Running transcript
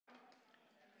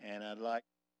And I'd like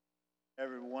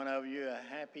every one of you a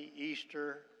happy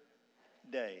Easter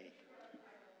day.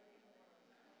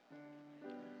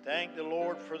 Thank the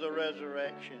Lord for the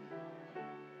resurrection.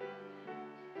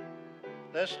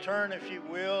 Let's turn, if you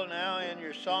will, now in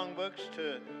your songbooks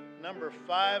to number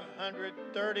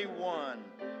 531.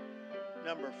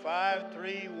 Number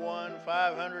 531,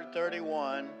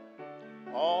 531.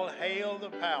 All hail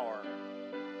the power.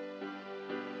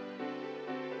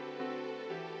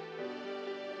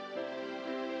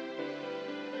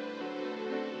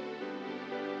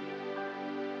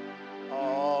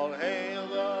 All hail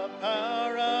the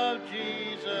power of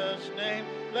Jesus' name.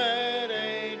 Let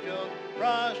angels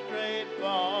prostrate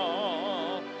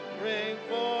fall. Bring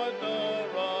forth the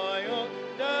royal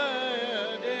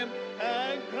diadem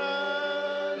and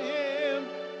crown him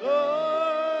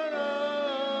Lord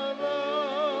of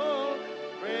all.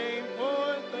 Bring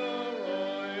forth the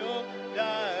royal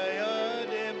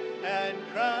diadem and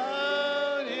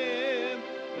crown him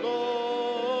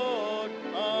Lord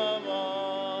of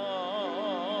all.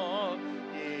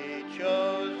 Ye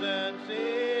chosen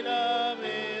seed of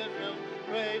Israel's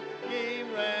race, ye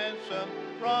ransomed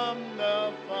from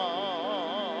the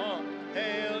fall.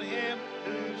 Hail him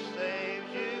who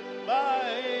saves you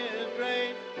by his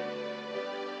grace,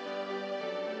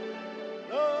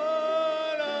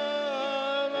 Lord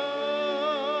of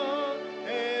all.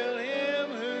 Hail him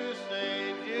who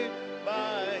saves you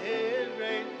by his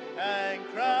grace, and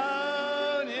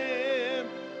crown him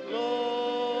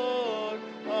Lord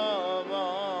of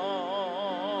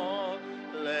all.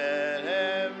 Let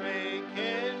every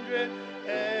kindred,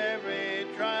 every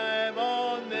tribe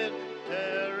on this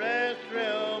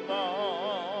terrestrial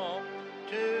ball,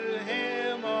 to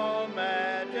him all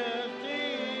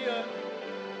majesty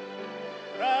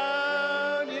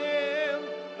crown him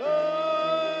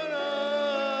Lord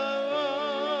of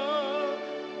all.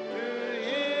 To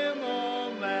him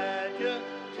all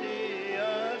majesty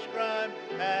ascribe,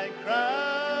 and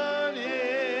crown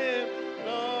him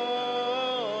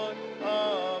Lord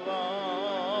of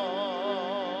all.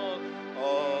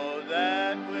 Oh,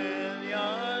 that with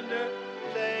yonder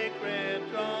sacred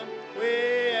throng we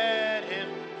at his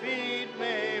feet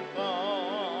may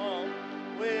fall.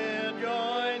 We'll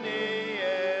join the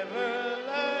everlasting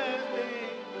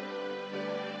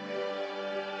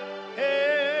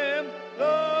hymn,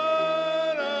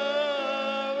 Lord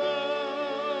of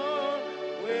all.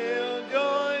 We'll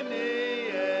join the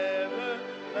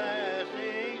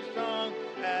everlasting song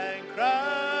and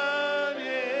crown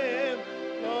him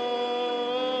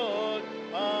Lord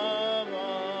of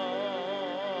all.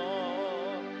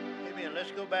 Amen.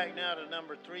 Let's go back now to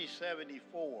number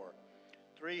 374.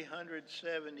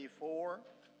 374.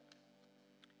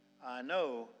 I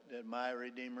know that my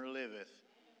Redeemer liveth.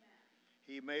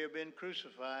 He may have been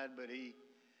crucified, but he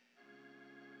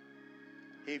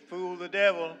fooled the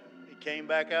devil. He came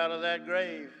back out of that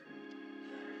grave.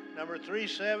 Number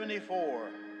 374.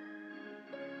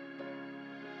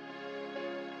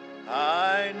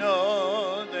 I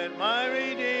know that my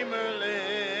Redeemer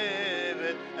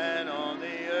liveth, and on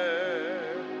the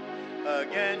earth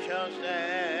again shall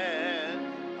stand.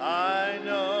 I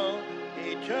know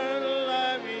eternal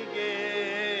life he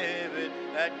giveth,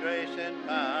 that grace and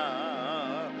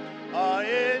power are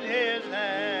in his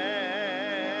hand.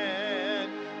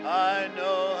 I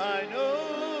know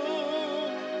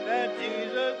that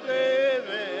Jesus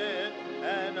liveth,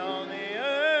 and on the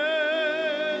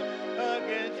earth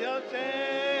again shall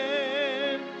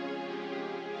stand.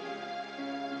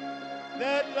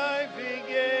 That life he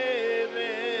giveth,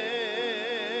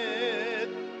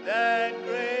 that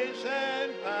grace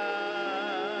and power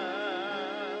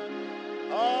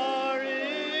are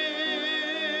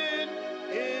in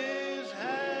his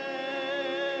hand.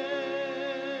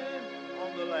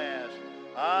 On the last,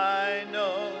 I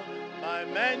know my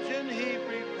mansion he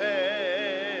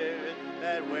prepared,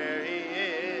 that where he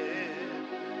is,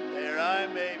 there I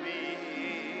may be.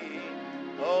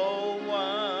 Oh,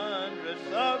 wondrous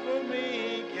thought for me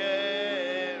he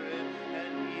carried,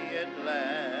 and he at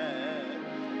last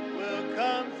will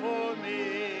come for me.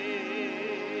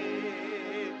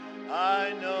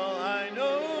 I know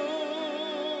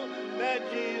that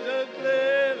Jesus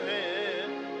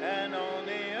liveth, and on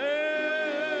the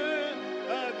earth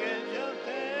again shall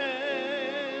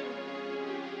stand.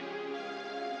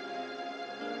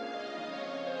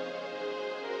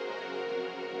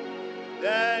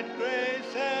 That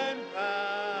grace and power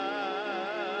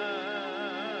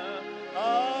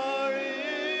are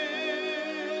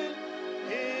in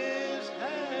his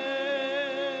hand.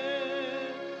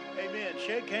 Amen.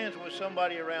 Shake hands with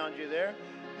somebody around you there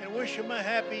and wish them a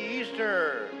happy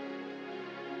Easter.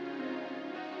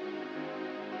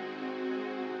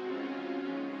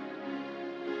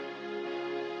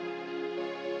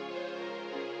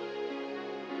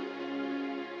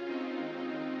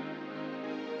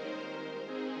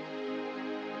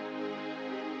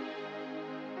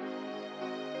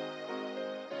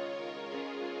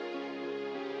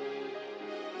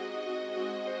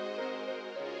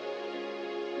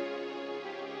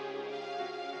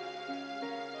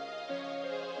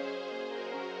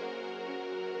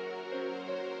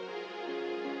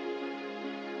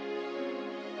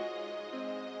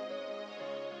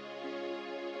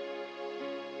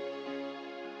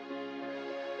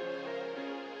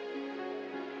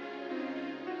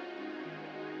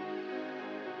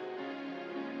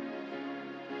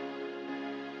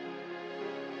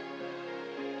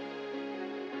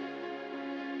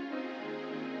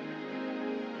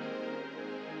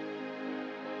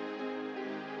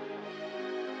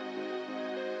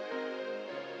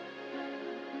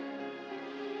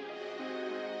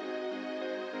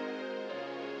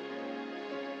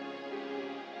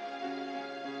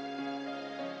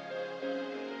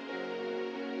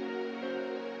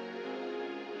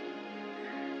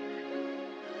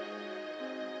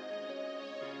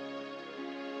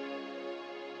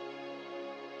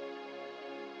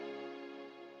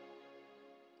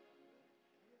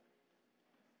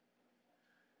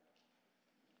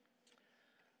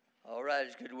 All right,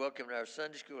 it's good to welcome to our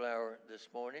Sunday school hour this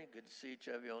morning. Good to see each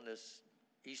of you on this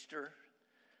Easter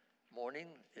morning.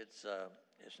 It's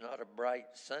not a bright,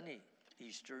 sunny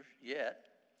Easter yet,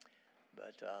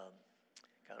 but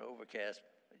kind of overcast.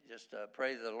 Just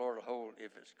pray that the Lord will hold.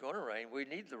 If it's going to rain, we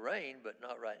need the rain, but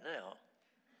not right now.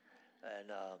 And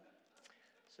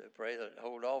so pray that it'll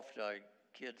hold off till our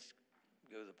kids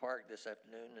go to the park this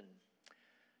afternoon and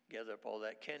gather up all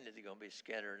that candy they're going to be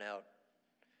scattering out.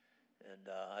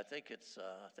 And I think it's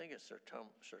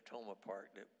Sertoma Park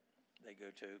that they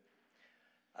go to.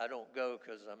 I don't go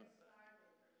because I'm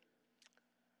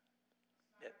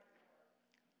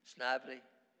Snively.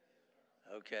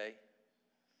 Okay.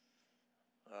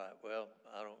 All right. Well,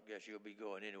 I don't guess you'll be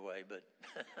going anyway, but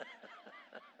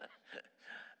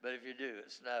but if you do,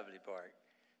 it's Snively Park,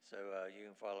 so you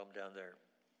can follow them down there.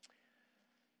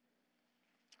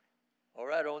 All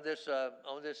right. On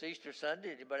this Easter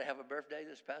Sunday, anybody have a birthday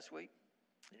this past week?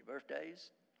 Any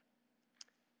birthdays?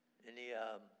 Any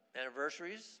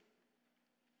anniversaries?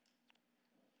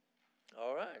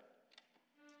 All right.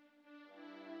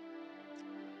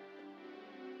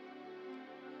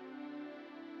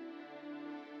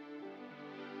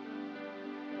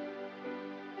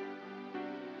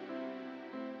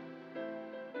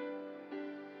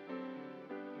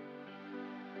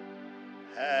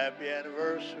 Happy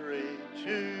anniversary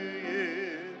to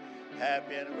you.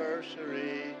 Happy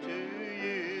anniversary to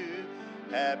you.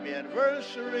 Happy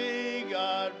anniversary,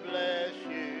 God bless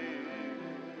you.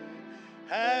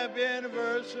 Happy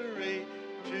anniversary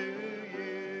to you.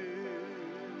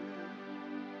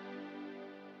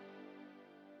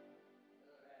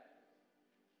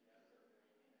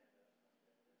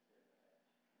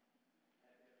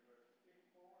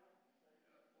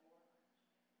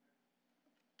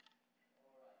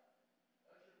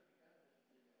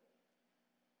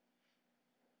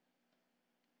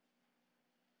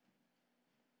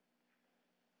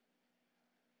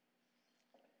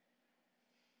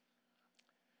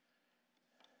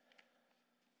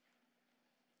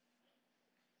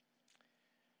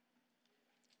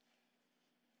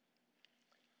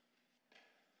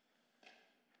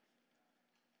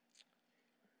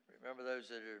 Remember those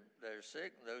that are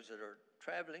sick and those that are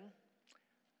traveling.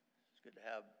 It's good to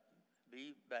have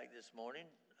Bee back this morning.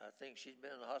 I think she's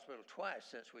been in the hospital twice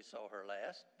since we saw her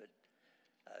last, but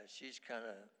she's kind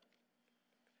of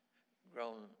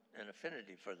grown an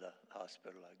affinity for the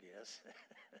hospital, I guess.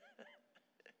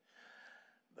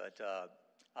 But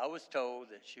I was told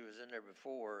that she was in there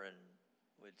before and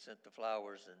we'd sent the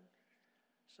flowers, and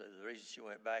so the reason she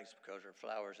went back is because her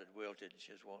flowers had wilted and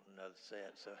she was wanting another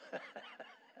set. So.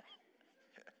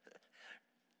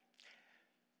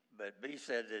 But B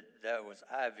said that was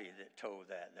Ivy that told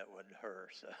that wasn't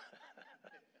her. So,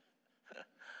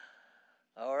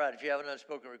 all right. If you have an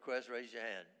unspoken request, raise your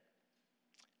hand.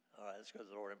 All right. Let's go to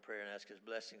the Lord in prayer and ask His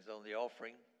blessings on the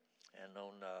offering and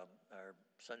on our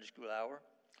Sunday school hour.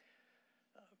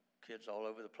 Kids all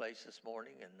over the place this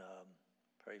morning, and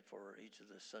pray for each of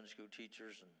the Sunday school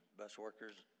teachers and bus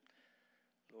workers.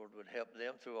 The Lord would help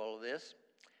them through all of this,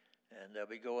 and they'll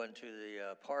be going to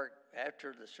the park after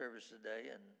the service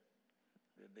today, and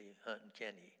we'll be hunting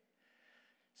Kenny.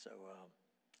 So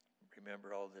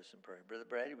remember all this in prayer. Brother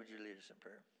Brady, would you lead us in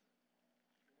prayer?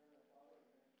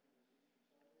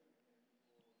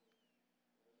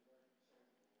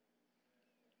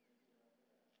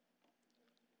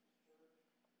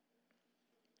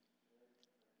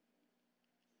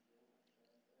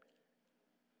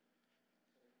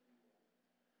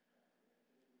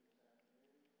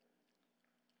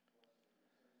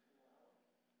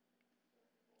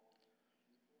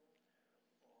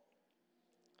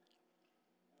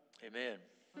 Amen.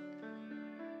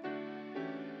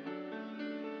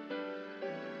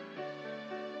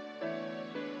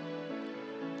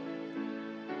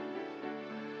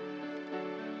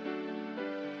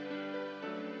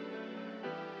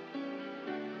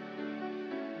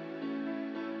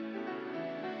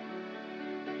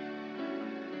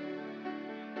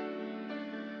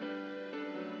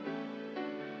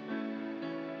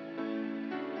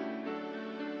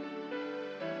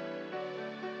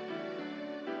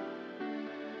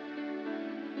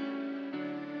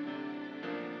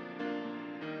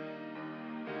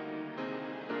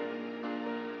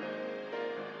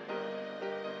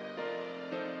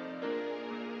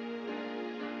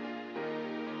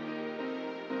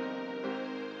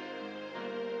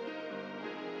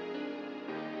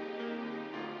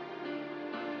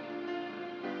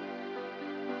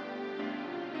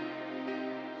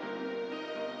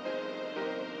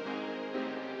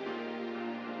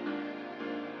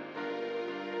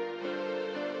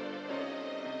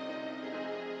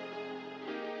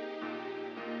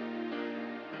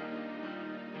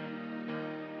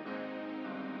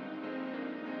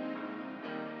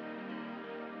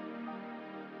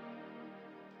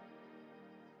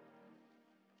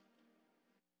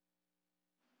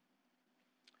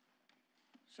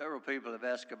 Several people have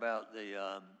asked about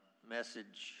the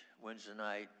message Wednesday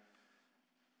night,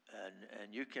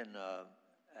 and you can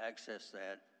access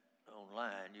that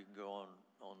online. You can go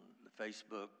on the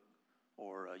Facebook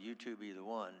or YouTube, either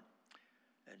one,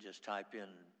 and just type in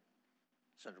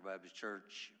Central Baptist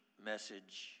Church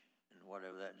message and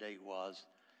whatever that date was.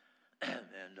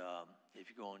 And if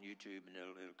you go on YouTube, and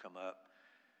it'll come up.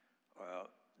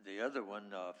 The other one,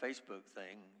 Facebook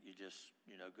thing, you just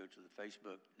go to the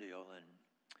Facebook deal, and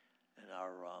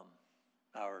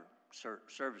our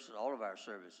services, all of our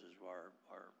services are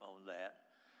on that.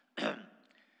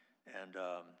 And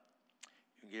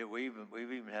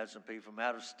we've even had some people from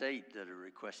out of state that have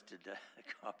requested a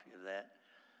copy of that.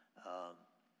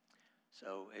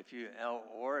 So if you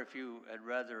had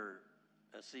rather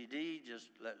a CD, just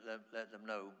let them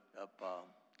know up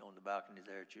on the balcony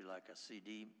there that you like a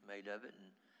CD made of it,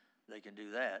 and they can do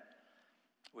that.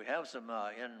 We have some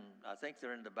I think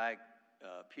they're in the back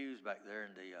pews back there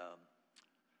in the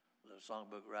little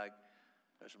songbook rack.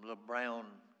 There's some little brown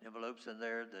envelopes in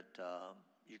there that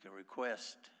you can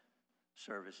request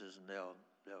services, and they'll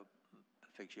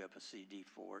fix you up a CD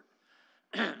for it.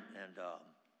 And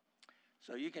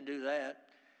so you can do that.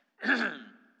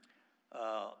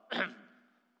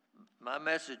 My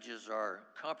messages are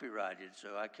copyrighted,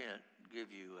 so I can't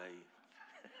give you a.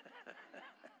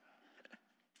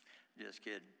 Just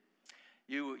kidding.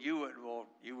 You wouldn't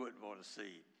want to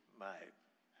see my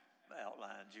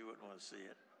outlines. You wouldn't want to see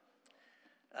it.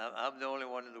 I'm the only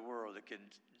one in the world that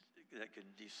can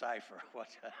decipher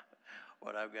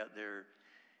what I've got there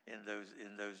in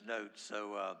those notes.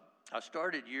 So I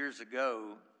started years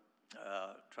ago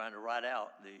trying to write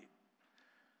out the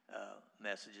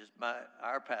messages.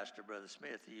 Our pastor, Brother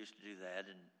Smith, he used to do that,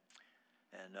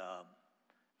 and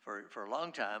for a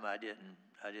long time I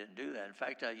didn't do that. In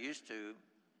fact, I used to.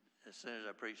 As soon as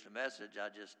I preached a message, I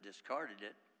just discarded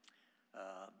it.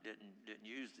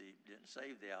 Didn't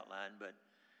save the outline, but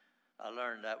I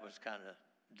learned that was kind of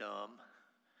dumb.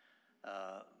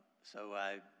 So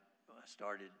I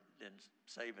started then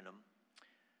saving them.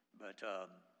 But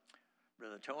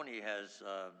Brother Tony has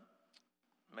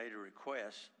made a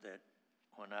request that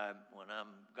when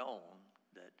I'm gone,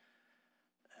 that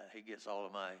he gets all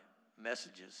of my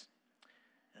messages.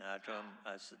 And I told him,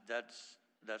 I said,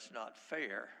 that's not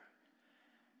fair.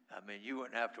 I mean, you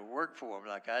wouldn't have to work for them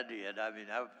like I did. I mean,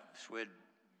 I've sweated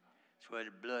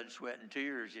blood, sweat, and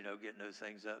tears, getting those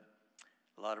things up.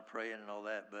 A lot of praying and all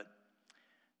that, but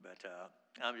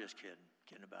I'm just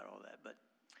kidding about all that. But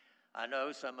I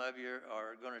know some of you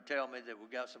are going to tell me that we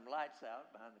got some lights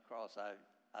out behind the cross.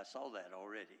 I saw that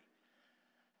already.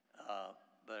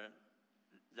 But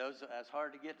that's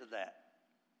hard to get to that.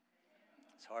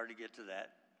 It's hard to get to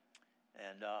that.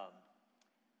 And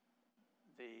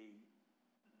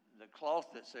the cloth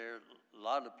that's there, a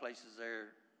lot of the places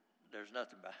there's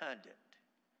nothing behind it.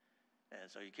 And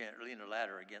so you can't lean a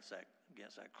ladder against that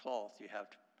cloth. You have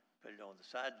to put it on the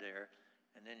side there,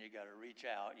 and then you got to reach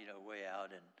out, way out,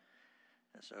 and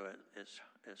so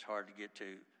it's hard to get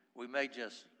to. We may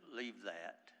just leave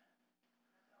that,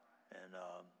 and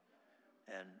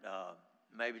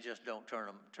maybe just don't turn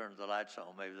the lights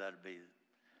on. Maybe that'd be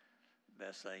the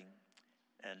best thing.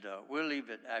 And we'll leave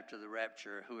it after the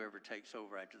rapture. Whoever takes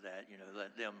over after that,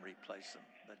 let them replace them.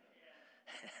 But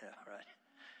all right.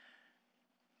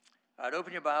 All right,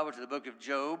 open your Bible to the book of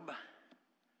Job.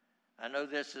 I know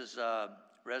this is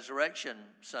Resurrection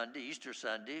Sunday, Easter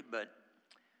Sunday, but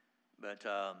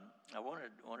I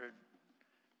wanted to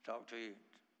talk to you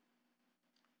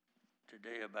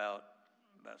today about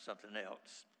something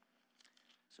else.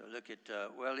 So look at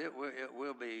it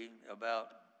will be about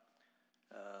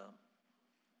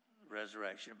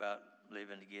resurrection, about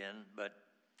living again, but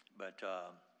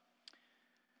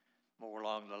more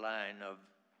along the line of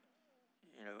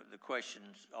the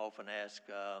questions often asked: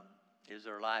 is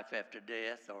there life after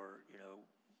death, or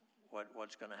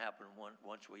what's going to happen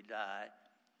once we die,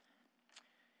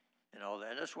 and all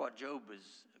that. And that's what Job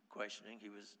was questioning. He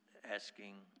was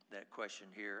asking that question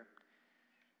here.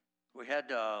 We had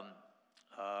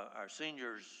our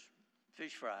seniors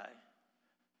fish fry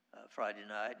Friday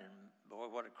night, and boy,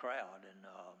 what a crowd! And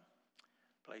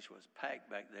the place was packed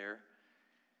back there.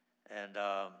 And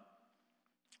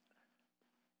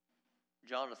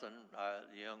Jonathan,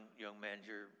 the young man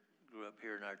here, grew up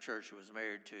here in our church, was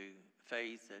married to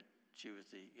Faith. That she was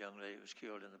the young lady who was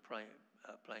killed in the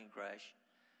plane crash.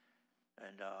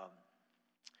 And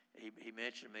he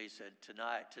mentioned to me, he said,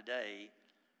 today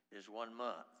is 1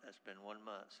 month. That's been 1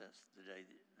 month since the day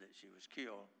that she was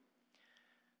killed.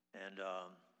 And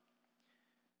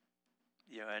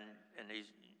and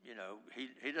he's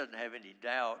he doesn't have any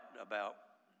doubt about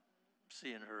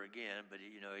seeing her again, but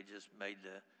he just made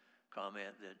the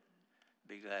comment that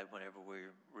be glad whenever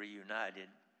we're reunited.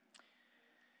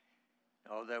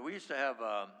 Although we used to have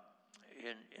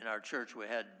in our church, we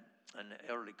had an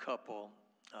elderly couple,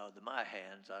 the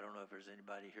Mahans. I don't know if there's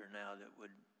anybody here now that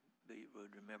would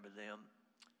remember them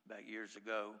back years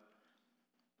ago.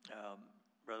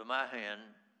 Brother Mahan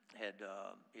he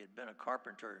had been a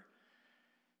carpenter,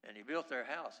 and he built their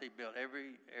house. He built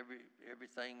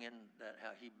everything in that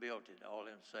house. He built it all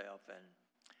himself,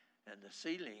 and the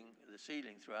ceiling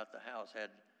throughout the house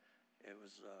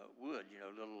was wood.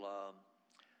 Little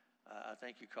I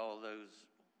think you call those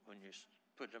when you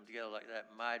put them together like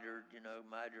that miter.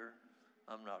 Miter.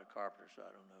 I'm not a carpenter, so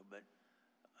I don't know, but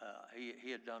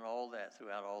he had done all that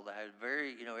throughout all the house.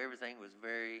 Very, everything was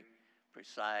very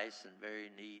precise and very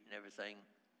neat and everything.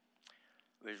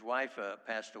 His wife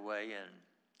passed away,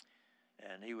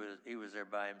 and he was there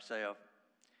by himself.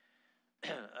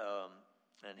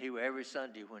 And he every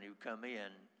Sunday when he would come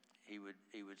in, he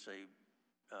would say,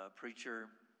 "Preacher,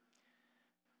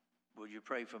 would you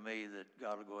pray for me that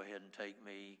God will go ahead and take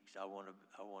me? 'Cause I want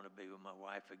to be with my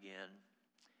wife again."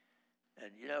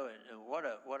 And and what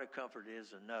a comfort it is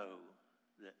to know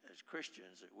that as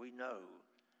Christians that we know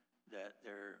that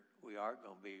we are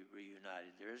going to be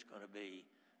reunited. There is going to be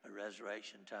a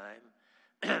resurrection time,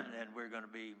 and we're going to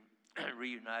be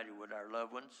reunited with our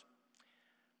loved ones.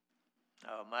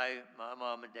 My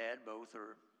mom and dad both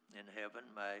are in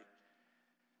heaven. My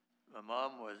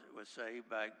mom was saved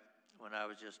back when I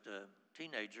was just a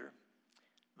teenager.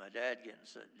 My dad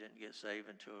didn't get saved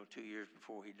until 2 years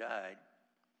before he died.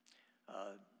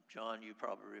 John, you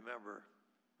probably remember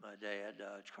my dad,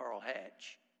 Carl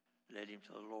Hatch, led him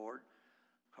to the Lord.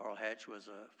 Carl Hatch was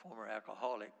a former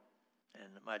alcoholic,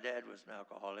 and my dad was an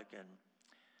alcoholic, and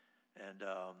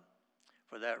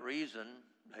for that reason,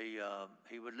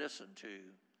 he would listen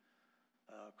to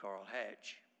Carl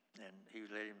Hatch, and he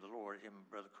led him to the Lord, him and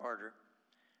Brother Carter,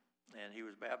 and he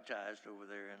was baptized over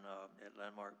there at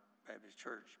Landmark Baptist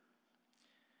Church.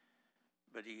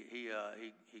 But he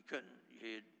couldn't.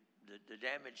 The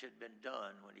damage had been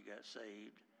done when he got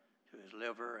saved to his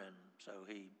liver, and so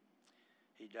he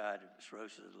died of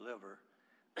cirrhosis of the liver.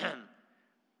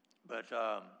 But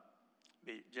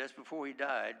just before he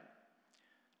died,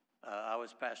 I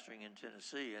was pastoring in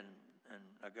Tennessee, and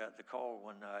I got the call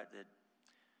one night that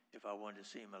if I wanted to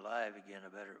see him alive again,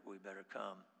 we better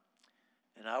come.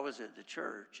 And I was at the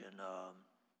church, and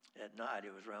at night,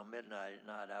 it was around midnight at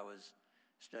night, I was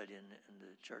studying in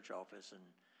the church office,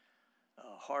 and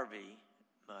Harvey,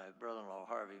 my brother-in-law,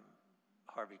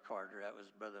 Harvey Carter, that was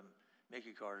Brother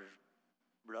Mickey Carter's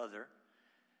brother.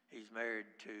 He's married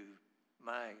to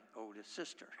my oldest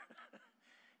sister.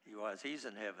 He's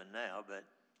in heaven now, but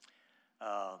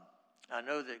I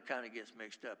know that it kind of gets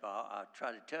mixed up. I'll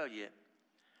try to tell you,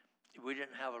 we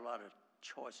didn't have a lot of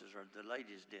choices, or the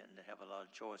ladies didn't have a lot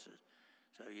of choices.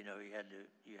 So, you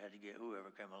had to get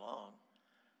whoever came along.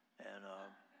 And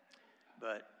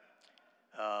but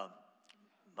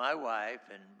my wife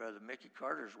and Brother Mickey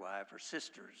Carter's wife are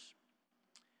sisters.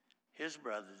 His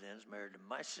brother then is married to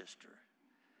my sister.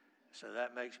 So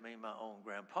that makes me my own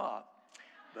grandpa.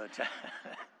 But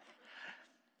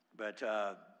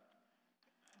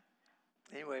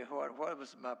anyway, what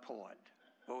was my point?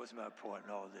 What was my point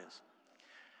in all of this?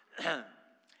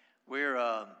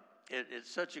 It's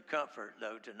such a comfort,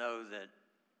 though, to know that,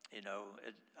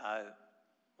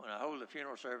 when I hold a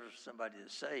funeral service for somebody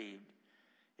that's saved,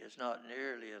 it's not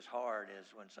nearly as hard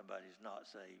as when somebody's not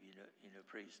saved,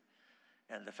 priest.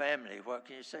 And the family, what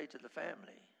can you say to the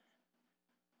family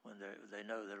when they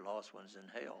know their lost one's in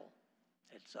hell?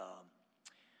 It's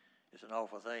an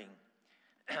awful thing.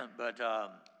 But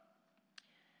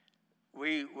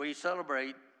we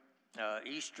celebrate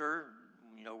Easter,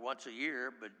 once a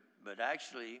year, but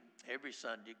actually every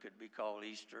Sunday could be called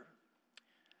Easter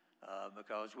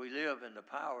because we live in the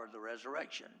power of the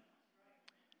resurrection.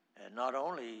 And not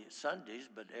only Sundays,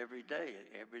 but every day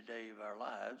of our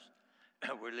lives,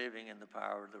 we're living in the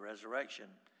power of the resurrection.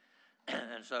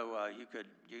 And so you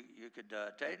could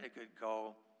technically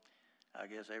call, I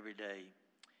guess, every day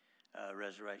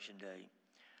Resurrection Day.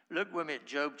 Look with me at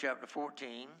Job chapter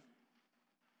 14,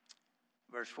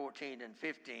 verse 14 and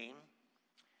 15.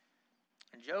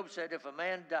 And Job said, "If a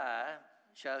man die,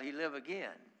 shall he live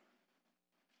again?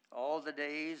 All the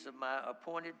days of my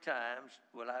appointed times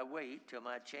will I wait till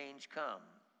my change come.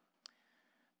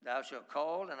 Thou shalt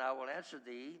call, and I will answer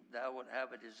thee. Thou wilt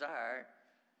have a desire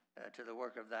to the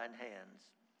work of thine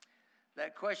hands."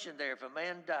 That question there, if a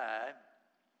man die,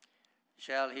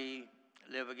 shall he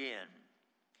live again?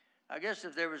 I guess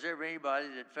if there was ever anybody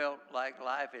that felt like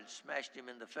life had smashed him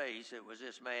in the face, it was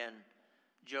this man,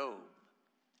 Job.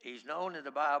 He's known in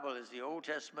the Bible as the Old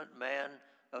Testament man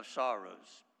of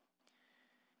sorrows.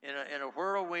 In a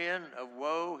whirlwind of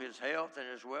woe, his health and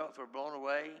his wealth were blown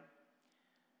away.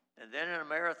 And then in a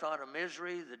marathon of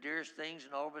misery, the dearest things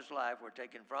in all of his life were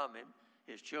taken from him.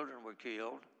 His children were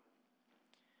killed.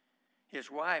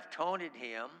 His wife taunted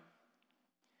him.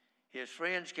 His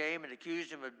friends came and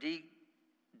accused him of deep,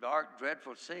 dark,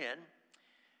 dreadful sin.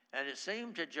 And it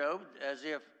seemed to Job as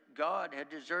if God had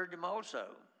deserted him also.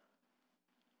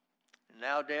 And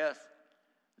now death,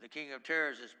 the king of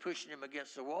terrors, is pushing him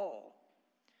against the wall.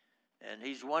 And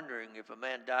he's wondering, if a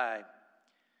man die,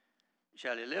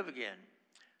 shall he live again?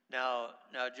 Now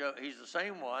Job, he's the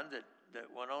same one that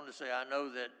went on to say, I know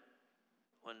that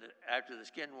after the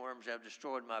skin worms have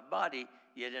destroyed my body,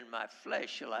 yet in my flesh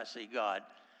shall I see God.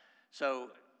 So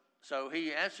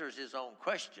he answers his own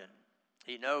question.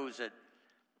 He knows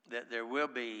that there will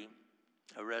be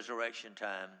a resurrection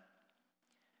time.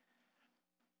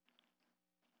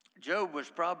 Job was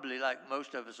probably like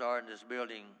most of us are in this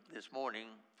building this morning.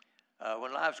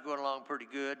 When life's going along pretty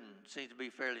good and seems to be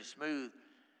fairly smooth,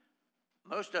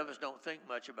 most of us don't think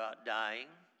much about dying.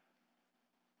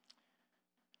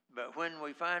 But when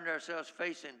we find ourselves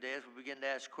facing death, we begin to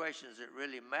ask questions that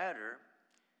really matter,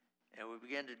 and we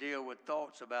begin to deal with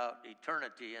thoughts about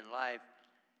eternity and life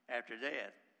after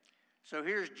death. So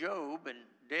here's Job, and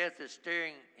death is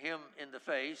staring him in the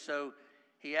face. So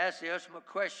he asks the ultimate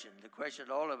question, the question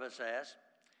that all of us ask: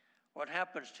 what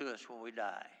happens to us when we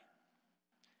die?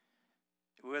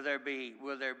 Will there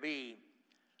be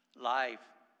life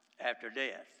after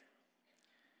death?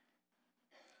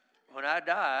 When I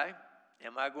die,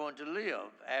 am I going to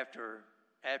live after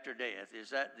death? Is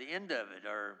that the end of it,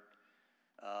 or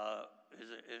is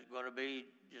it going to be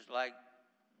just like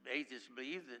atheists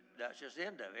believe that that's just the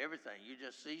end of everything? You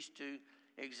just cease to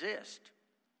exist.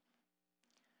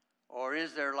 Or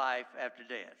is there life after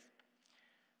death?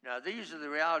 Now, these are the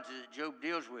realities that Job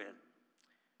deals with.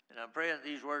 And I'm praying that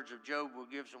these words of Job will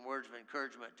give some words of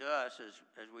encouragement to us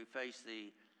as we face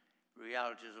the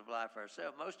realities of life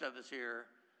ourselves. Most of us here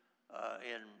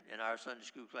in our Sunday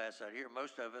school class out here,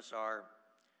 most of us are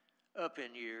up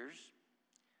in years.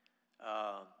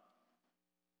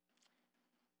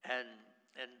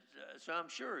 So I'm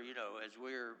sure, as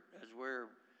we're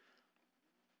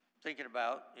thinking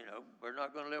about, we're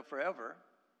not going to live forever.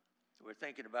 We're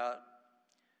thinking about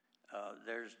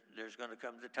there's going to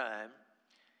come the time.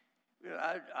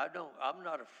 I'm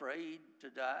not afraid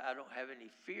to die. I don't have any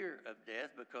fear of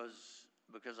death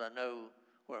because I know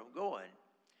where I'm going.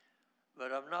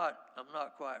 But I'm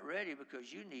not quite ready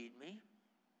because you need me.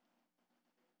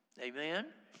 Amen.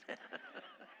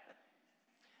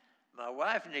 My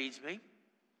wife needs me.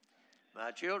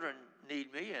 My children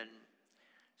need me, and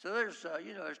so there's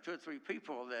there's 2 or 3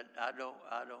 people that I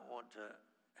don't want to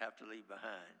have to leave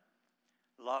behind.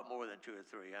 A lot more than 2 or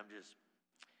 3. I'm just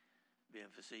being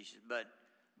facetious, but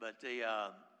the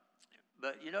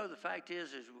fact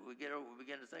is we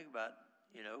begin to think about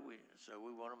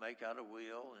we want to make out a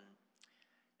will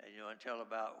and tell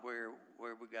about where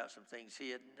we got some things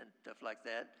hidden and stuff like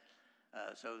that,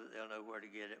 so that they'll know where to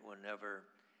get it when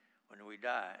we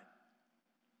die.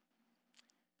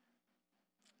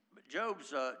 But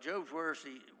Job's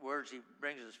words he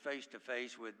brings us face to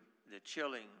face with the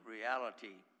chilling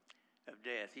reality of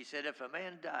death. He said, if a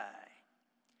man die.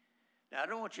 Now, I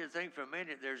don't want you to think for a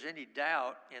minute there's any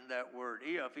doubt in that word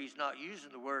if. He's not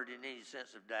using the word in any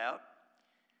sense of doubt.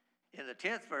 In the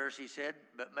 10th verse, he said,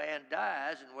 but man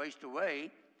dies and wastes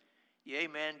away. Yea,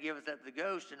 man giveth up the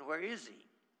ghost, and where is he?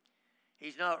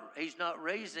 He's not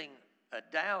raising a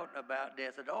doubt about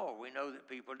death at all. We know that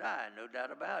people die, no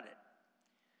doubt about it.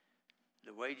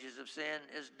 The wages of sin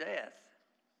is death.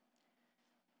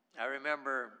 I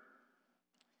remember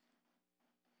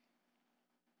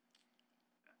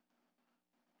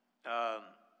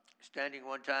standing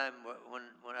one time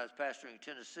when I was pastoring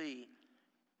Tennessee.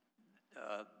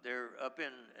 There's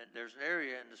an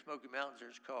area in the Smoky Mountains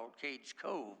that's called Cades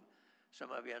Cove.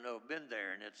 Some of you I know have been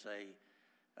there, and it's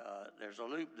there's a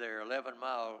loop there,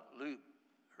 11-mile loop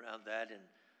around that, and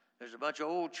there's a bunch of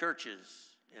old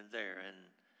churches in there, and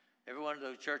every one of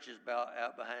those churches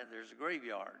out behind there's a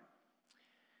graveyard.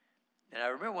 And I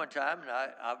remember one time, and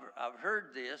I've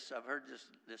heard this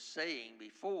saying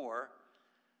before,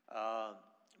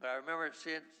 but I remember it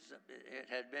since it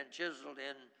had been chiseled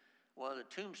in one of the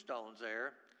tombstones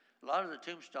there. A lot of the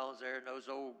tombstones there in those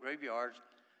old graveyards,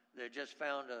 they just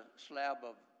found a slab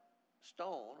of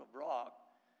stone, of rock,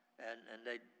 and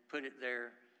they put it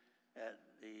there at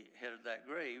the head of that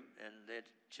grave, and they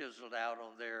chiseled out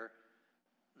on there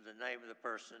the name of the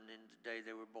person and the day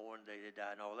they were born, the day they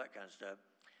died, and all that kind of stuff.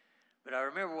 But I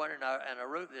remember one, and I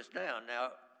wrote this down. Now,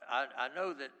 I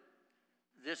know that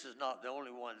this is not the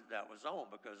only one that was on,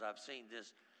 because I've seen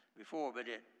this before, but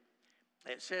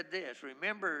it said this: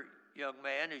 remember, young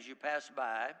man, as you pass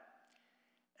by,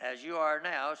 as you are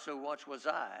now, so once was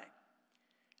I.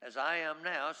 As I am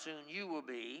now, soon you will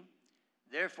be.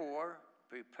 Therefore,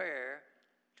 prepare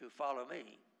to follow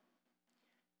me.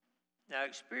 Now,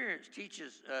 experience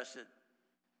teaches us that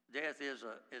death is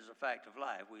a fact of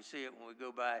life. We see it when we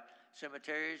go by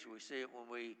cemeteries. We see it when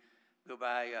we go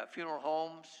by funeral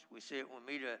homes. We see it when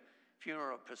we meet a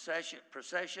funeral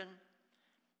procession.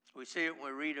 We see it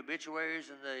when we read obituaries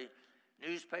in the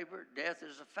newspaper. Death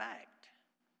is a fact.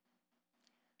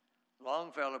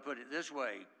 Longfellow put it this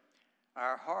way: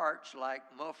 our hearts, like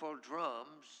muffled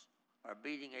drums, are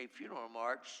beating a funeral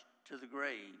march to the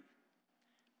grave.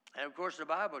 And of course, the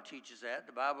Bible teaches that.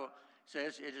 The Bible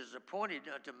says it is appointed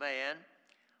unto man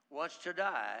once to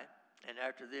die, and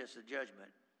after this, the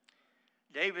judgment.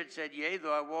 David said, yea,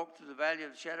 though I walk through the valley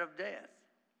of the shadow of death.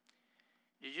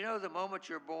 Did you know the moment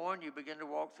you're born, you begin to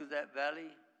walk through that valley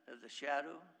of the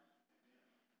shadow?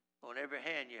 On every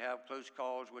hand, you have close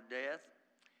calls with death.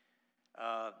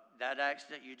 That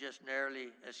accident you just narrowly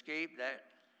escaped, that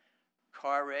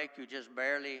car wreck you just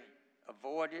barely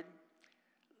avoided.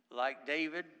 Like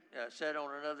David said on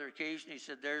another occasion, he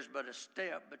said, there's but a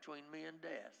step between me and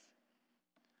death.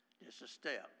 Just a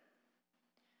step.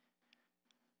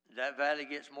 That valley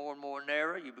gets more and more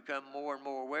narrow. You become more and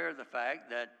more aware of the fact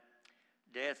that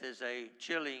death is a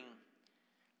chilling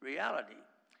reality.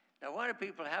 Now, why do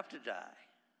people have to die?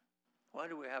 Why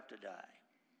do we have to die?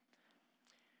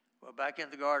 Well, back in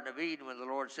the Garden of Eden, when the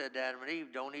Lord said to Adam and Eve,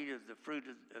 don't eat of the fruit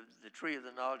of the tree of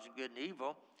the knowledge of good and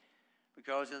evil,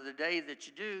 because in the day that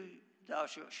you do, thou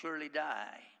shalt surely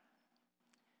die.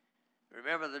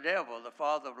 Remember the devil, the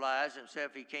father of lies,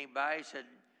 himself, he came by, he said,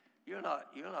 you'll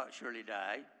not surely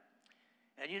die.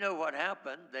 And you know what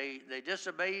happened? They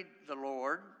disobeyed the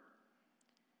Lord,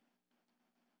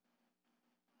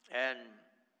 and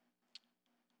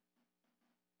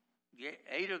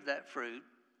ate of that fruit.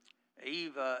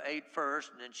 Eve ate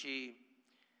first, and then she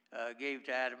gave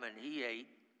to Adam, and he ate.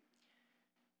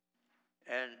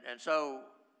 And so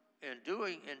in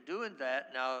doing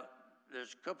that, now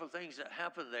there's a couple of things that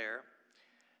happened there.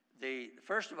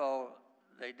 First of all,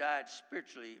 they died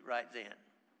spiritually right then.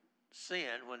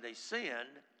 Sin, when they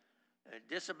sinned and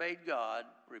disobeyed God,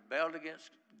 rebelled against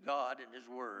God and His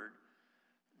Word,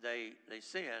 they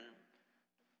sinned,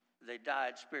 they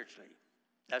died spiritually.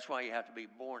 That's why you have to be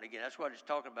born again. That's what he's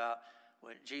talking about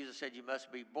when Jesus said you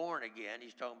must be born again.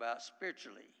 He's talking about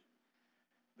spiritually.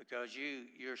 Because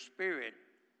your spirit,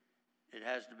 it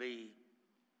has to be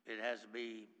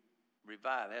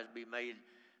revived, it has to be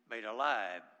made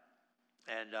alive.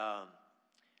 And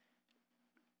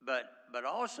but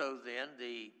also then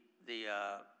the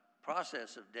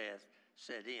process of death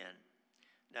set in.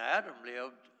 Now Adam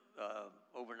lived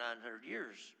over 900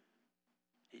 years.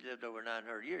 He lived over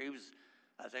 900 years. He was,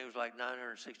 I think it was like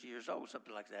 960 years old,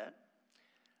 something like that.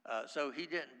 So he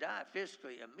didn't die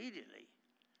physically immediately,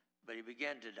 but he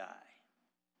began to die.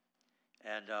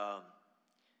 And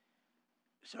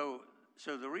so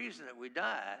the reason that we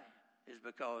die is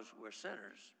because we're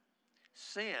sinners.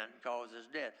 Sin causes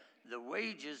death. The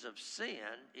wages of sin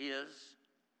is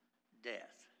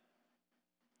death.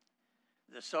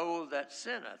 The soul that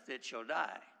sinneth, it shall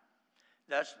die.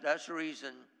 That's the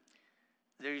reason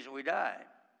we died.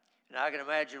 And I can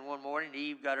imagine one morning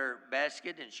Eve got her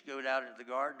basket and she goes out into the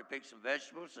garden to pick some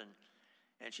vegetables,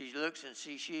 and she looks and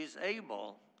sees she's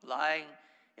Abel lying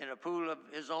in a pool of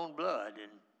his own blood,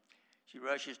 and she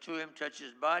rushes to him, touches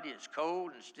his body. It's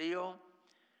cold and still.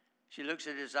 She looks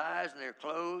at his eyes and they're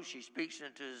closed. She speaks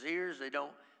into his ears. They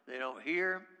don't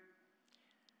hear.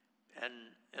 And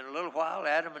in a little while,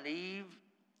 Adam and Eve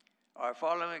are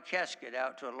following a casket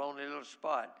out to a lonely little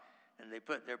spot, and they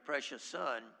put their precious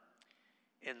son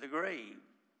in the grave.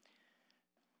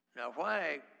 Now,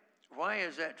 why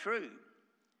is that true?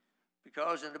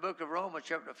 Because in the book of Romans,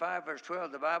 chapter 5, verse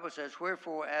 12, the Bible says,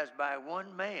 wherefore, as by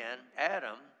one man,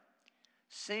 Adam,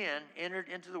 sin entered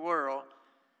into the world,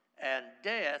 and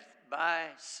death by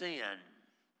sin.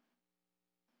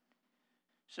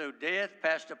 So death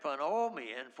passed upon all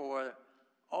men, for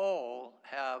all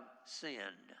have sinned.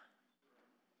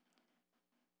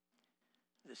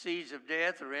 The seeds of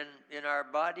death are in our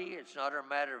body. It's not a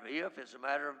matter of if, it's a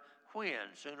matter of when.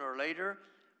 Sooner or later,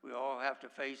 we all have to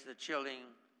face the chilling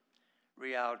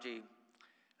reality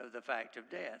of the fact of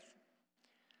death.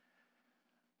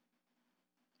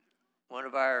 One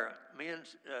of our men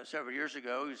several years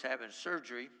ago, he was having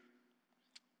surgery,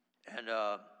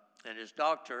 and his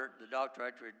doctor, the doctor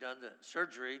after he had done the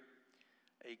surgery,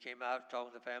 he came out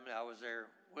talking to the family. I was there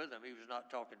with him. He was not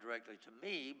talking directly to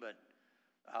me, but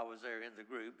I was there in the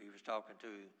group. He was telling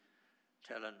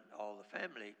all the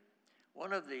family.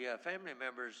 One of the family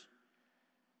members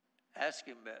asked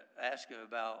him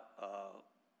about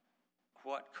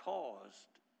what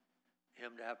caused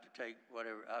him to have to take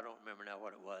whatever, I don't remember now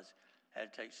what it was,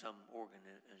 had to take some organ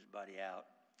in his body out.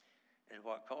 And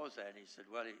what caused that? And he said,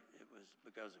 well, it was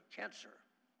because of cancer.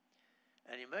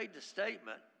 And he made the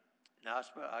statement, now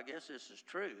I guess this is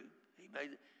true,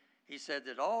 he said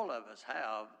that all of us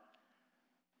have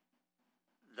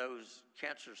those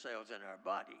cancer cells in our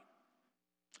body.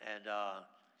 And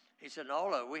he said,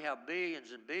 we have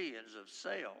billions and billions of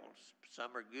cells.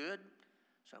 Some are good,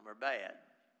 some are bad.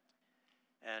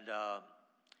 And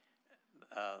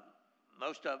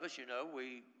most of us,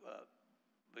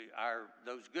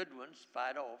 those good ones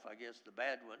fight off, I guess, the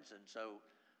bad ones. And so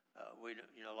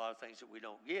a lot of things that we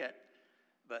don't get.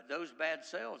 But those bad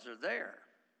cells are there.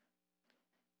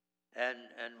 And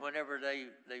whenever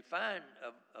they find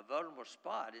a vulnerable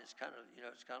spot, it's kind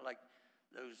of like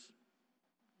those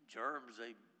germs.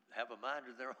 They have a mind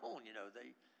of their own.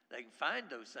 They can find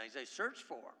those things. They search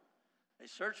for them. They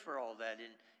search for all that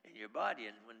in your body,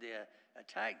 and when they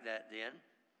attack that, then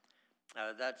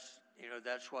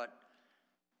that's what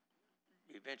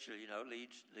eventually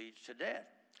leads to death.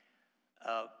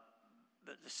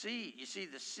 But the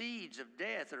seeds of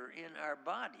death are in our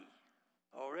body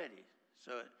already.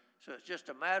 So it's just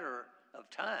a matter of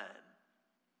time.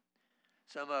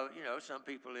 Some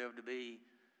people live to be.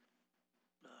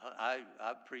 I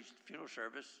preached a funeral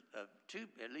service of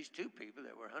at least two people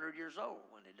that were 100 years old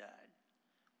when they died,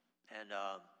 and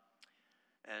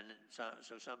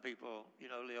so some people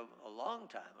live a long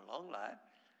time, a long life.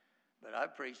 But I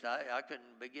preached. I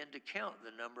couldn't begin to count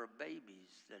the number of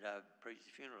babies that I've preached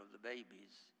the funeral of the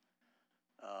babies.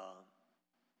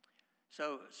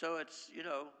 So it's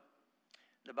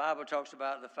the Bible talks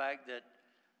about the fact that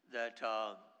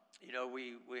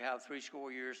we have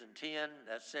 70 years and 10.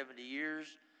 That's 70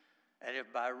 years, and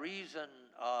if by reason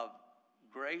of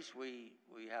grace we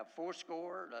have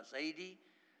 80, that's 80.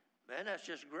 Man, that's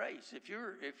just grace. If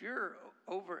you're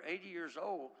over 80 years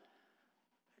old,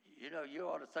 you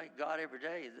ought to thank God every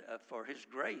day for His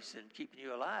grace in keeping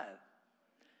you alive,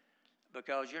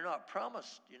 because you're not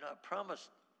promised.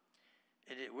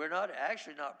 And we're not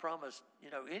promised,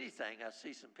 anything. I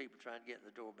see some people trying to get in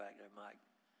the door back there, Mike.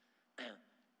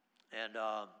 And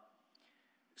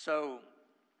so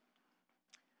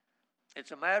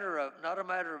it's not a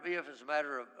matter of if, it's a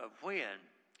matter of when.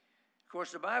 Of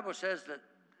course, the Bible says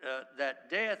that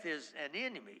death is an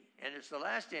enemy, and it's the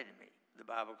last enemy, the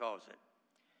Bible calls it.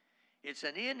 It's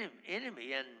an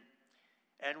enemy,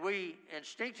 and we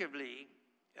instinctively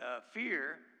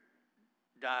fear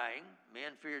dying.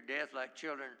 Men fear death like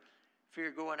children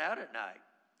fear going out at night.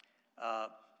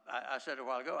 I said a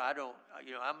while ago,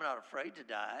 I'm not afraid to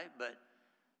die, but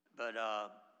there's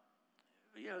a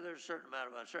certain amount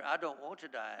of uncertainty. I don't want to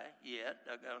die yet.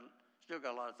 Still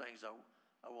got a lot of things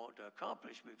I want to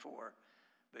accomplish before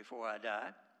I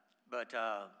die, but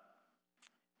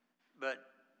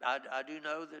I do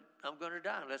know that I'm going to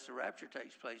die unless the rapture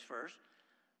takes place first.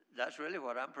 That's really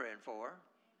what I'm praying for.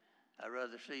 I'd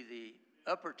rather see the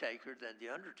upper taker than the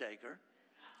undertaker.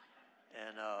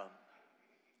 And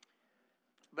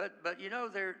but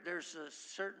there's a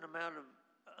certain amount of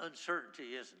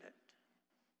uncertainty, isn't it?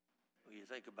 When you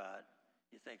think about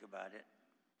it.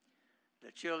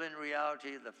 The chilling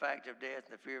reality of the fact of death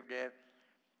and the fear of death.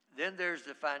 Then there's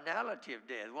the finality of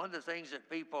death. One of the things that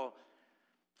people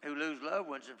who lose loved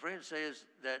ones and friends say is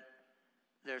that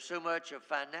there's so much of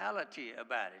finality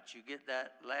about it. You get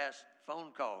that last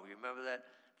phone call. You remember that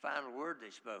final word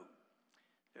they spoke.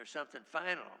 There's something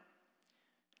final.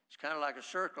 It's kind of like a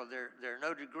circle. There are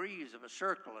no degrees of a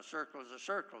circle. A circle is a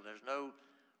circle. There's no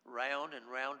round and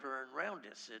rounder and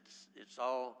roundest. It's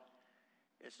all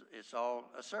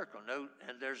a circle.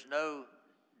 And there's no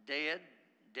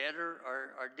deader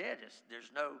or deadest.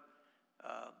 There's no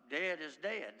dead is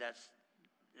dead.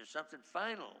 There's something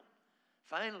final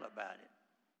about it.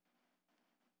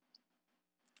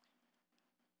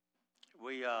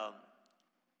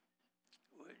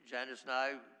 Janice and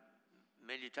I,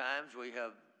 many times we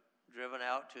have driven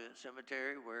out to a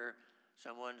cemetery where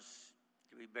someone's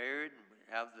to be buried, and we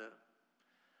have the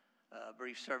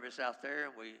brief service out there,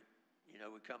 and we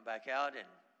come back out,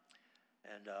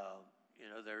 and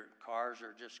their cars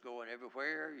are just going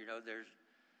everywhere.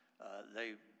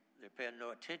 They're paying no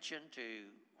attention to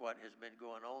what has been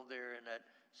going on there in that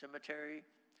cemetery.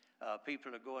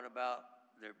 People are going about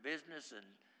their business and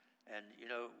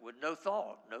with no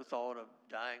thought of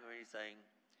dying or anything.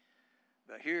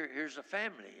 But here's a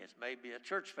family. It's maybe a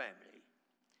church family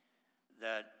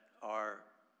that are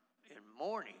in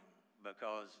mourning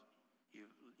because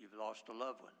you've lost a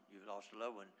loved one. You've lost a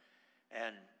loved one,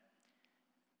 and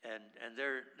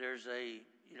there's a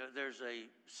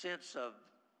sense of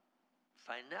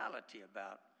finality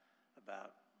about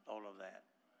all of that.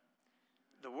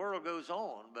 The world goes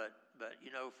on, but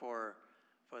for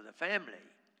the family,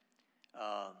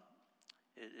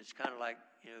 it's kind of like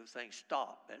things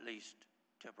stop, at least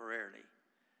temporarily.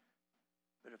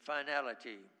 But a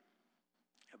finality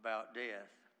about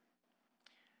death.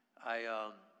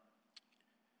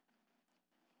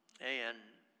 Ann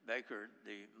Baker,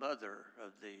 the mother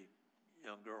of the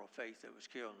young girl Faith that was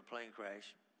killed in the plane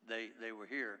crash, they were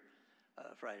here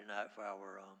Friday night for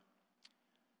our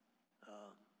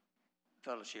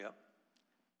fellowship.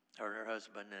 Her and her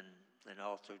husband, and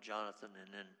also Jonathan,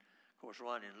 and then of course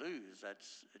Ronnie and Luz.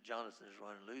 That's Jonathan is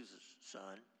Ronnie and Luz's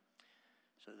son.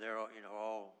 So they're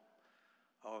all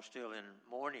still in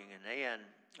mourning. And Ann,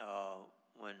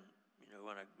 when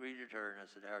I greeted her and I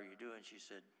said, "How are you doing?" She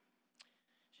said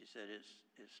it's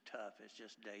tough. It's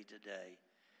just day to day.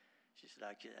 She said,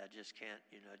 I just can't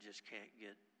get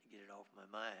it off my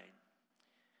mind.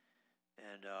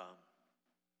 And on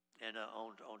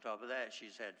top of that,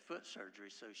 she's had foot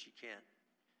surgery, so she can't.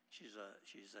 She's a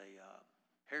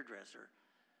hairdresser.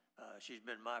 She's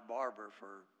been my barber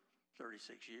for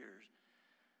 36 years,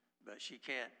 but she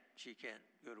can't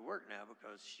go to work now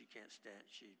because she can't stand.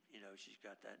 She's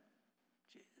got that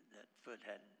foot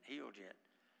hadn't healed yet.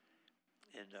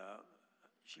 And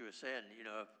she was saying,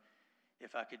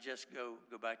 if I could just go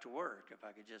back to work, if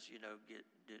I could just, get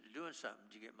doing something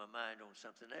to get my mind on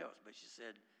something else. But she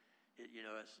said,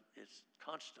 it's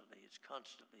constantly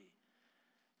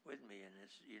with me, and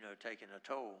it's, taking a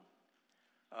toll.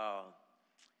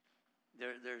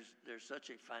 There's such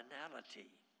a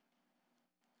finality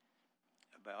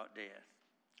about death.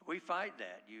 We fight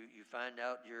that. You find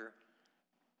out your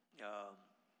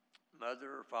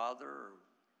mother or father or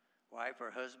wife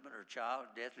or husband or child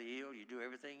deathly ill. You do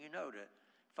everything you know to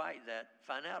fight that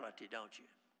finality, don't you?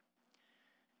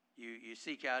 You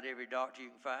seek out every doctor you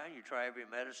can find. You try every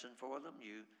medicine for them.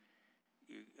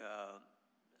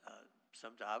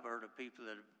 Sometimes I've heard of people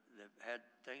that have had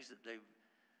things that they've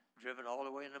driven all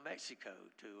the way into Mexico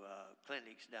to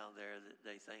clinics down there that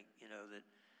they think that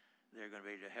they're going to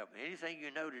be able to help. Anything you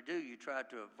know to do, you try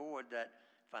to avoid that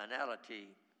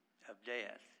finality of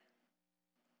death.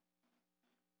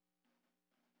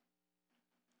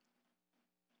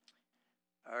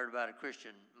 I heard about a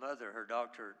Christian mother. Her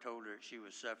doctor told her she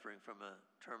was suffering from a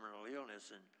terminal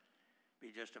illness and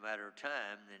be just a matter of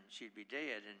time, then she'd be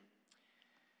dead. And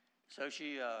so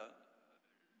she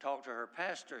talked to her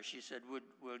pastor. She said,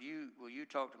 "Will you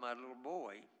talk to my little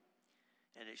boy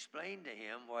and explain to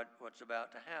him what's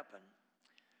about to happen?"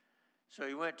 So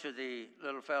he went to the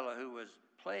little fellow who was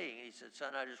playing. He said,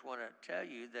 "Son, I just want to tell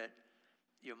you that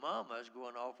your mama's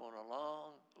going off on a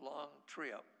long, long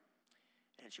trip,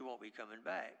 and she won't be coming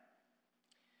back."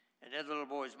 And in the little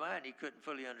boy's mind, he couldn't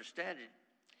fully understand it.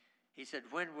 He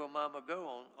said, "When will Mama go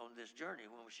on this journey?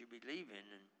 When will she be leaving?"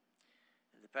 And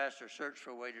the pastor searched for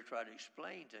a way to try to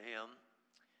explain to him,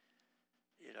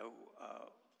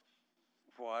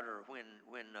 what or when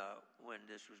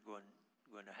this was going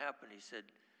to happen. He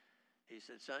said,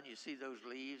 "Son, you see those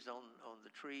leaves on the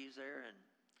trees there?"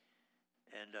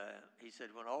 And he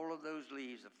said, "When all of those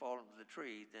leaves have fallen from the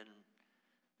tree, then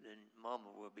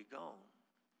Mama will be gone."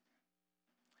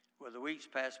 Well, the weeks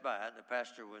passed by, and the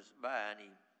pastor was by, and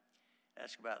he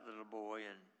asked about the little boy,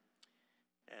 and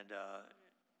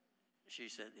she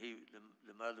said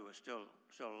the mother was still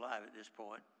alive at this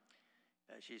point.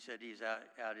 She said he's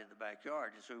out in the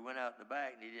backyard, and so he went out in the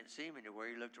back, and he didn't see him anywhere.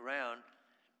 He looked around,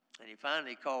 and he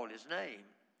finally called his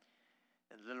name,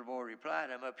 and the little boy replied,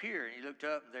 "I'm up here." And he looked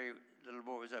up, and the little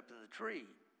boy was up in the tree,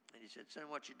 and he said, "Son,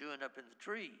 what you doing up in the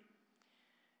tree?"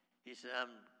 He said,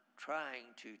 "I'm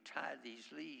trying to tie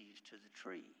these leaves to the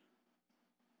tree."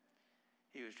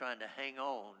 He was trying to hang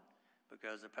on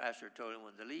because the pastor told him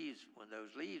when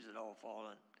those leaves had all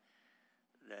fallen,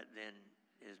 that then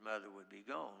his mother would be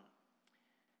gone.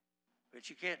 But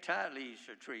you can't tie leaves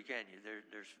to a tree, can you?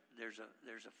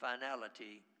 There's a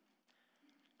finality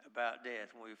about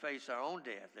death. When we face our own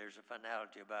death, there's a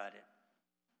finality about it.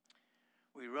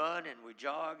 We run and we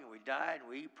jog and we diet and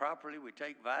we eat properly. We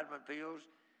take vitamin pills,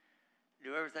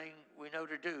 do everything we know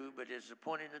to do, but it's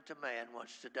appointed unto man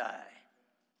once to die.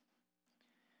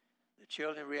 The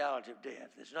chilling reality of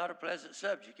death. It's not a pleasant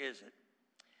subject, is it?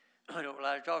 We don't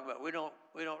like to talk about it. We don't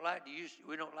like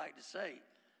to say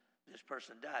this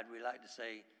person died. We like to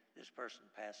say this person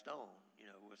passed on.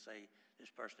 We'll say this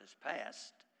person has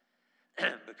passed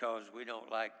because we don't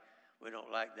like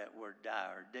that word die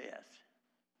or death.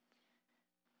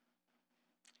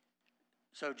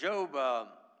 So Job,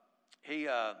 he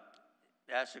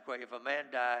asked the question, if a man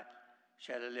die,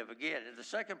 shall he live again? And the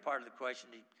second part of the question,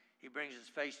 he brings us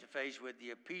face to face with the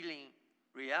appealing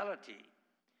reality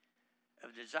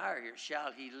of desire here.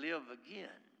 Shall he live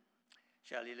again?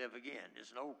 Shall he live again?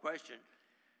 It's an old question.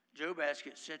 Job asked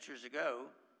it centuries ago.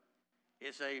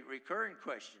 It's a recurring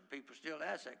question. People still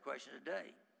ask that question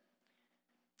today.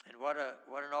 And what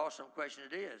an awesome question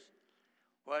it is.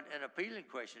 What an appealing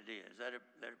question it is. That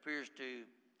appears to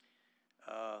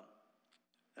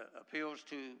appeals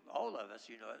to all of us,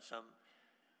 at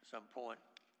some point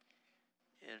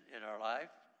in our life.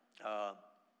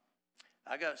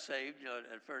 I got saved,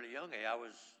 at a fairly young age. I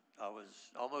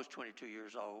was almost 22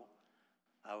 years old.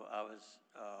 I was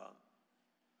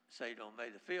saved on May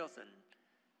the 5th, and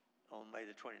on May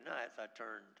the 29th, I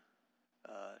turned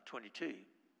 22.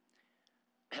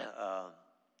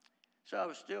 So I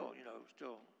was still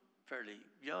fairly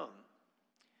young,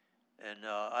 and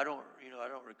I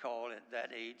don't recall at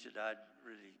that age that I'd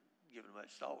really given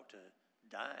much thought to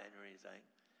dying or anything.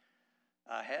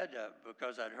 I had,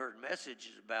 because I'd heard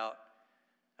messages about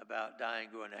dying,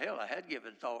 going to hell. I had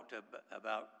given thought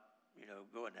about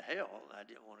going to hell. I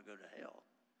didn't want to go to hell,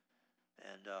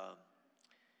 and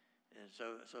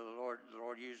so the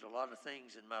Lord used a lot of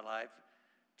things in my life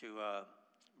to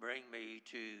bring me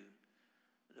to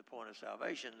the point of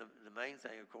salvation. The main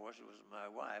thing, of course, was my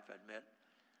wife. I'd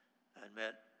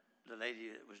met the lady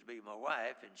that was to be my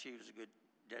wife, and she was a good,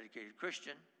 dedicated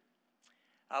Christian.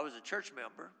 I was a church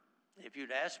member. If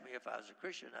you'd asked me if I was a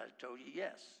Christian, I'd have told you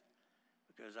yes,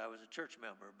 because I was a church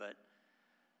member. But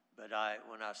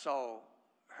when I saw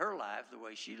her life, the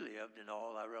way she lived and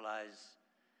all, I realized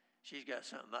she's got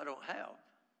something I don't have.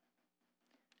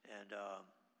 And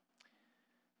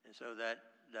so that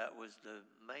was the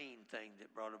main thing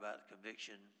that brought about the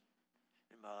conviction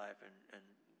in my life, and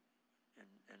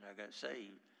I got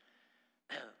saved.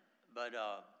 But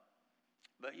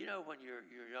when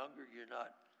you're younger, you're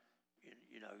not,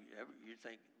 you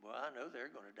think, well, I know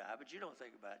they're going to die, but you don't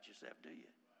think about it yourself, do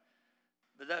you?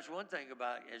 But that's one thing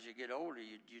about, as you get older,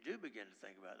 you do begin to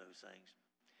think about those things.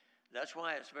 That's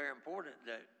why it's very important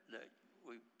that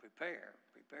we prepare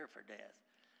for death.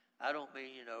 I don't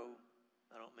mean,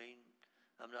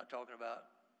 I'm not talking about,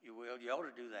 you ought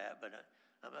to do that, but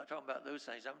I'm not talking about those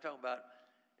things. I'm talking about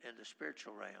in the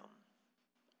spiritual realm.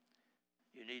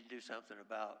 You need to do something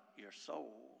about your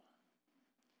soul.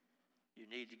 You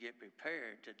need to get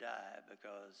prepared to die,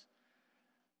 because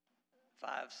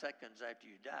 5 seconds after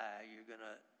you die, you're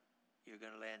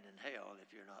gonna land in hell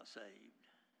if you're not saved.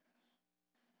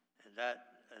 And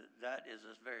that is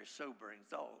a very sobering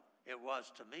thought. It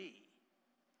was to me.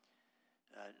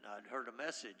 I'd heard a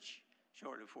message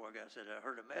shortly before I got saved. I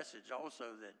heard a message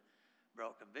also that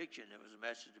brought conviction. It was a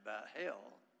message about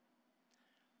hell.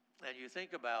 And you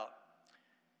think about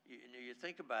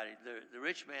it. The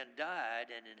rich man died,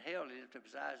 and in hell he lifted up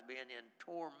his eyes, being in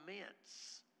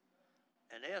torments.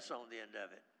 An S on the end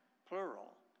of it,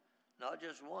 plural, not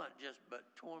just one, but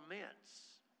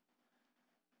torments.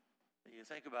 And you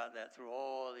think about that throughout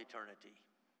all eternity.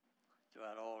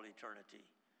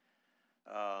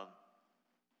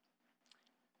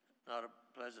 Not a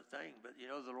pleasant thing, but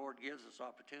the Lord gives us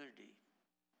opportunity.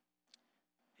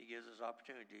 He gives us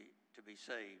opportunity to be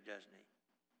saved, doesn't he?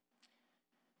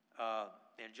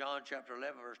 In John chapter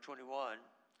 11, verse 21,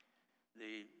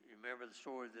 you remember the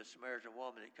story of the Samaritan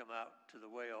woman that come out to the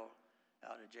well,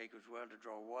 out at Jacob's well to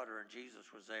draw water, and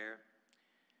Jesus was there.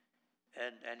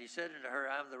 And he said unto her,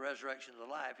 I am the resurrection and the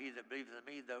life. He that believeth in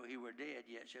me, though he were dead,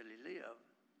 yet shall he live.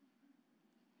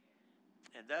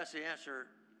 And that's the answer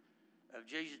of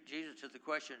Jesus to the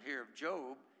question here of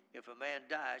Job. If a man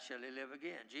dies, shall he live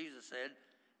again? Jesus said,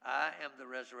 I am the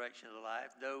resurrection and the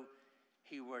life. Though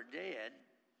he were dead,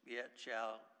 yet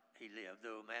shall he live.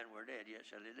 Though a man were dead, yet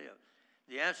shall he live.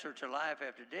 The answer to life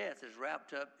after death is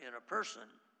wrapped up in a person,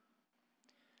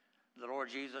 the Lord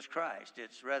Jesus Christ.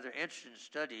 It's rather interesting to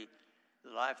study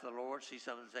the life of the Lord, see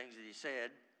some of the things that he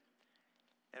said.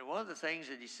 And one of the things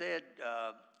that he said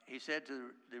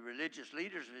to the religious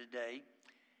leaders of his day,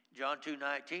 John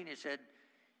 2:19, he said,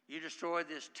 you destroy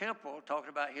this temple, talking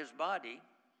about his body,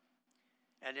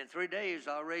 and in 3 days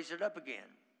I'll raise it up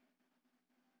again.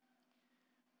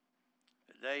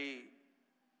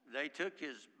 They took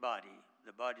his body,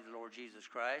 the body of the Lord Jesus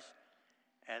Christ,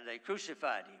 and they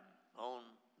crucified him on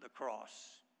the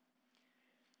cross.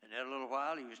 And in a little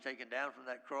while, he was taken down from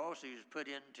that cross. He was put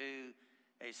into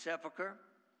a sepulcher,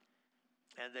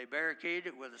 and they barricaded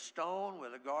it with a stone,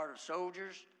 with a guard of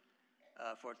soldiers,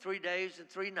 for 3 days and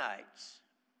 3 nights,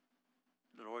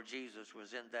 the Lord Jesus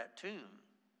was in that tomb.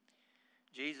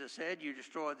 Jesus said, you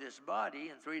destroy this body,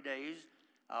 in 3 days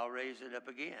I'll raise it up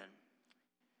again.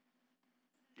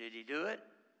 Did he do it?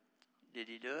 Did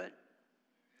he do it?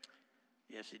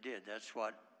 Yes, he did. That's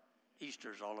what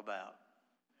Easter's all about.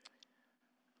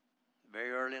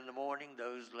 Very early in the morning,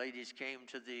 those ladies came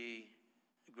to the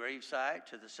gravesite,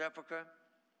 to the sepulcher.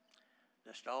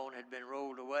 The stone had been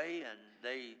rolled away, and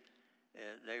they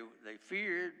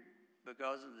feared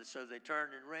because of this, so they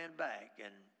turned and ran back,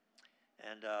 and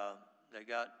they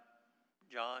got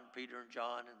Peter and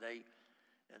John, and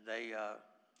they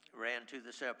ran to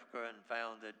the sepulcher and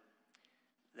found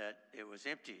that it was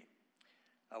empty.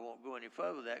 I won't go any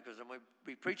further with that because I'm going to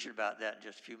be preaching about that in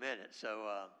just a few minutes. So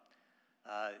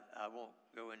I won't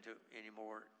go into any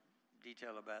more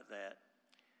detail about that.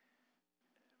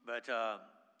 But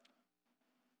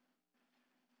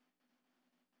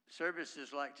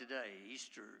services like today,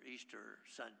 Easter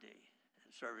Sunday,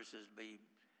 and services be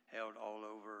held all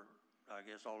over, I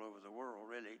guess all over the world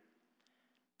really,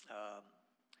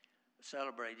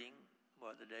 celebrating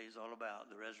what the day is all about,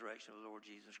 the resurrection of the Lord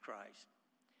Jesus Christ.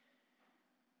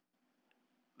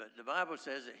 But the Bible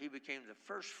says that he became the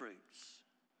first fruits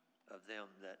of them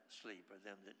that sleep, or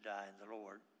them that die in the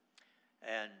Lord.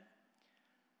 And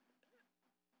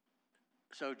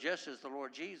so just as the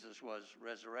Lord Jesus was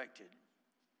resurrected,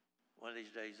 one of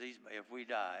these days, if we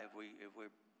die, if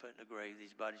we're put in a grave,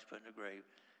 these bodies put in a grave,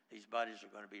 these bodies are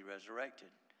going to be resurrected.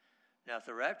 Now, if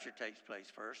the rapture takes place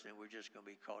first, then we're just going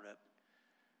to be caught up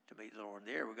to meet the Lord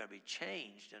in the air. We're going to be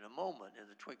changed in a moment, in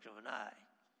the twinkling of an eye.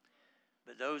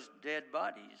 But those dead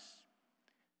bodies,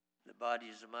 the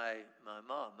bodies of my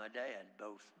mom, my dad,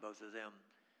 both of them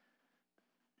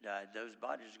died. Those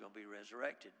bodies are going to be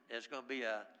resurrected. It's going to be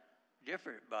a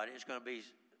different body. It's going to be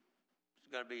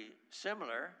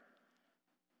similar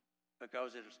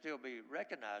because it'll still be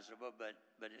recognizable, but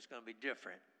it's going to be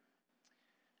different.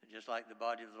 And just like the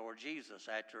body of the Lord Jesus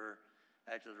after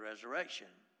the resurrection,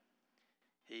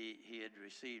 he had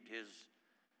received his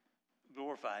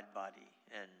glorified body,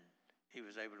 and he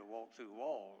was able to walk through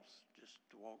walls,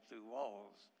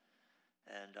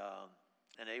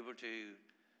 and able to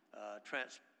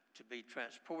be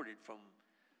transported from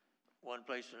one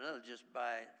place to another just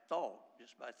by thought.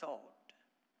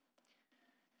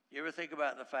 You ever think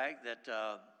about the fact that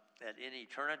in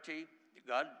eternity,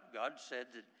 God said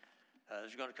that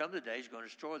there's going to come the day He's going to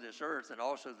destroy this earth and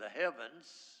also the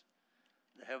heavens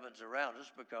around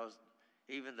us, because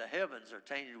even the heavens are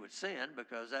tainted with sin,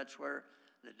 because that's where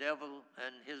the devil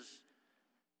and his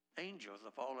angels,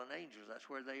 the fallen angels, that's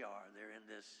where they are. They're in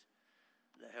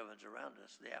the heavens around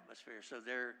us, the atmosphere. So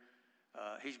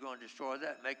He's going to destroy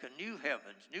that, make a new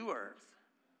heavens, new earth.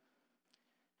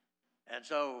 And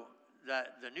so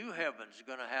that the new heavens is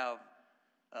going to have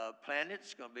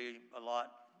planets, going to be a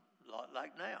lot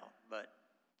like now. But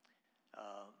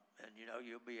and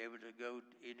you'll be able to go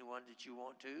to anyone that you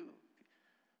want to,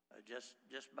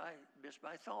 just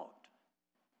by thought.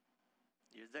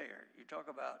 You're there. You talk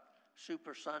about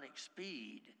supersonic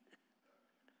speed.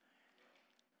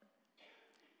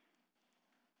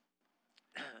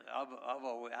 I've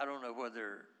always, I don't know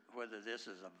whether this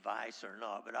is a vice or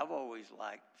not, but I've always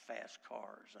liked fast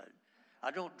cars.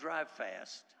 I don't drive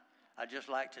fast. I just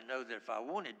like to know that if I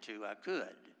wanted to, I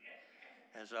could.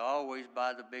 And so I always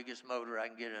buy the biggest motor I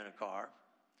can get in a car.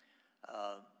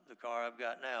 The car I've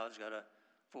got now has got a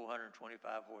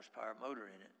 425 horsepower motor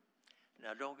in it.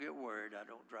 Now, don't get worried. I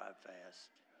don't drive fast.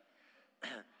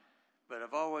 But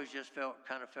I've always just felt,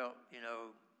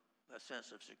 a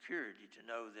sense of security to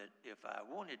know that if I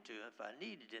wanted to, if I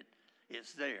needed it,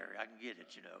 it's there. I can get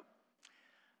it,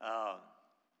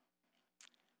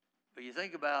 But you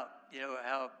think about,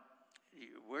 how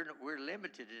we're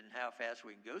limited in how fast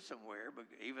we can go somewhere, but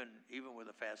even with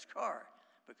a fast car,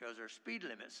 because there's speed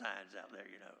limit signs out there,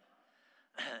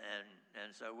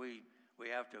 and so we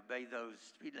have to obey those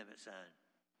speed limit signs.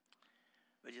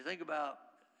 But you think about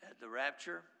at the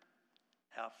rapture,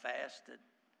 how fast that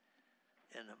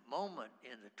in a moment,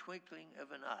 in the twinkling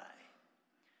of an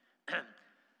eye.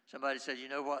 Somebody said, you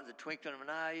know what the twinkling of an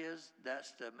eye is?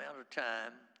 That's the amount of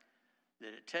time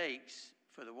that it takes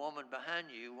for the woman behind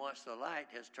you, once the light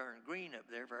has turned green up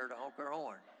there, for her to honk her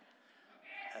horn.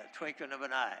 Twinkling of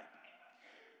an eye.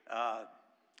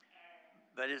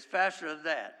 But it's faster than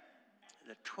that.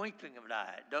 The twinkling of an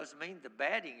eye. It doesn't mean the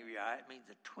batting of your eye. It means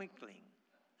the twinkling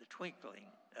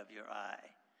of your eye.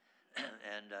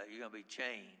 And you're going to be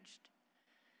changed.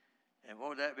 And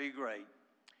won't that be great?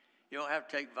 You don't have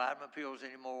to take vitamin pills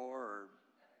anymore,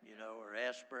 or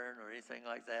aspirin or anything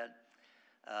like that.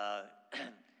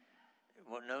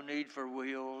 well, no need for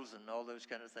wheels and all those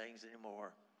kind of things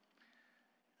anymore.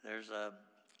 There's a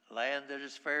land that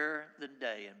is fairer than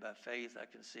day, and by faith I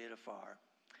can see it afar.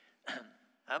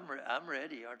 I'm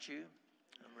ready, aren't you?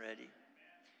 I'm ready.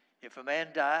 If a man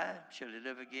die, shall he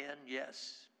live again?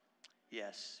 Yes.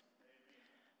 Yes.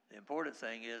 The important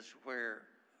thing is where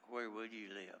will you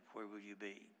live? Where will you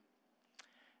be?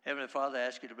 Heavenly Father, I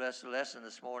ask you to bless the lesson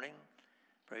this morning.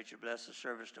 Pray that you bless the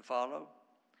service to follow.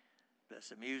 Bless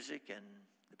the music and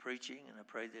the preaching. And I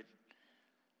pray that,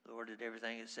 Lord, that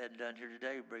everything that's said and done here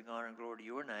today will bring honor and glory to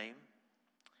your name.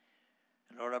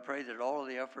 And Lord, I pray that all of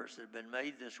the efforts that have been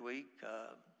made this week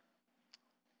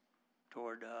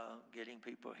toward getting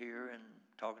people here and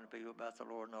talking to people about the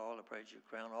Lord and all, I pray that you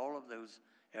crown all of those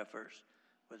efforts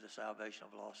with the salvation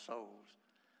of lost souls.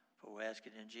 For we ask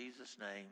it in Jesus' name.